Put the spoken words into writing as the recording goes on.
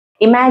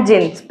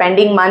Imagine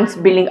spending months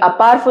building a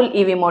powerful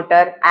EV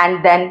motor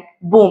and then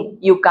boom,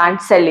 you can't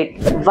sell it.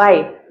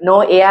 Why?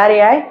 No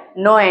ARAI,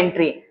 no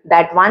entry.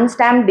 That one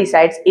stamp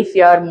decides if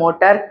your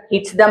motor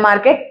hits the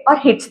market or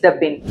hits the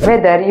bin.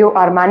 Whether you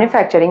are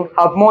manufacturing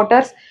hub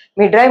motors,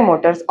 mid-drive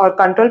motors or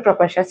control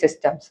propulsion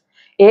systems,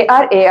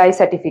 ARAI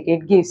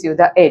certificate gives you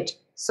the edge.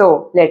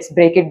 So let's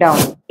break it down.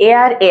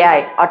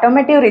 ARAI,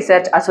 Automotive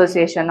Research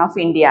Association of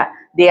India.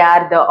 They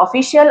are the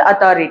official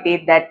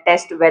authority that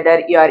tests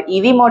whether your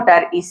EV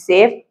motor is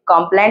safe,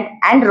 compliant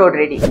and road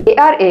ready.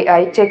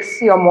 ARAI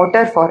checks your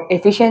motor for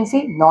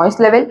efficiency, noise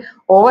level,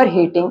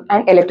 overheating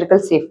and electrical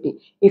safety.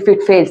 If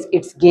it fails,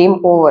 it's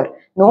game over.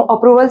 No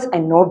approvals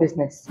and no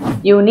business.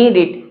 You need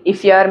it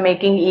if you are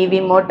making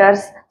EV motors,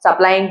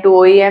 supplying to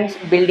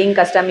OEMs, building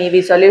custom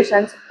EV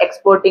solutions,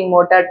 exporting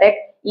motor tech,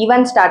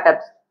 even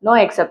startups. No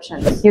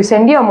exceptions. You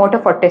send your motor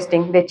for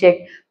testing. They check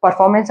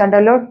performance under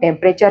load,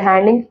 temperature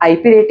handling,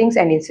 IP ratings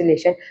and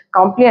installation,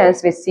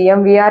 compliance with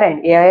CMVR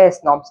and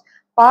AIS norms.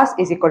 Pass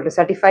is equal to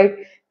certified,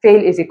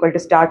 fail is equal to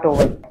start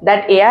over.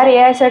 That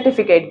ARAI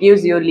certificate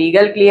gives you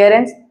legal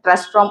clearance,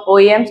 trust from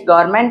OEMs,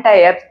 government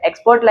tie-ups,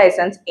 export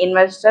license,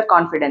 investor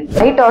confidence.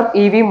 High torque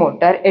EV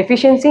motor,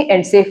 efficiency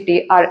and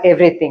safety are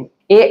everything.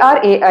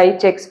 ARAI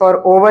checks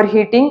for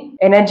overheating,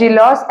 energy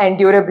loss and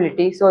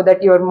durability so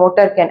that your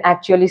motor can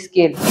actually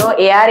scale. No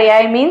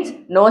ARAI means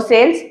no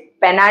sales,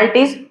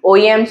 penalties,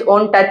 OEMs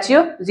won't touch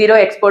you, zero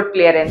export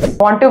clearance.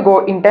 Want to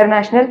go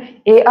international?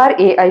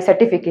 ARAI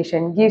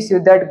certification gives you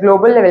that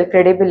global level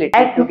credibility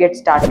to get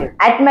started.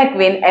 At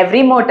Mecwin,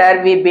 every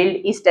motor we build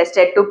is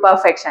tested to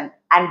perfection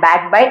and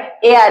backed by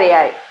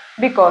ARAI.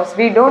 Because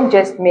we don't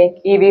just make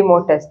EV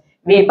motors,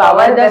 We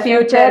power the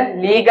future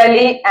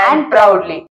legally and proudly.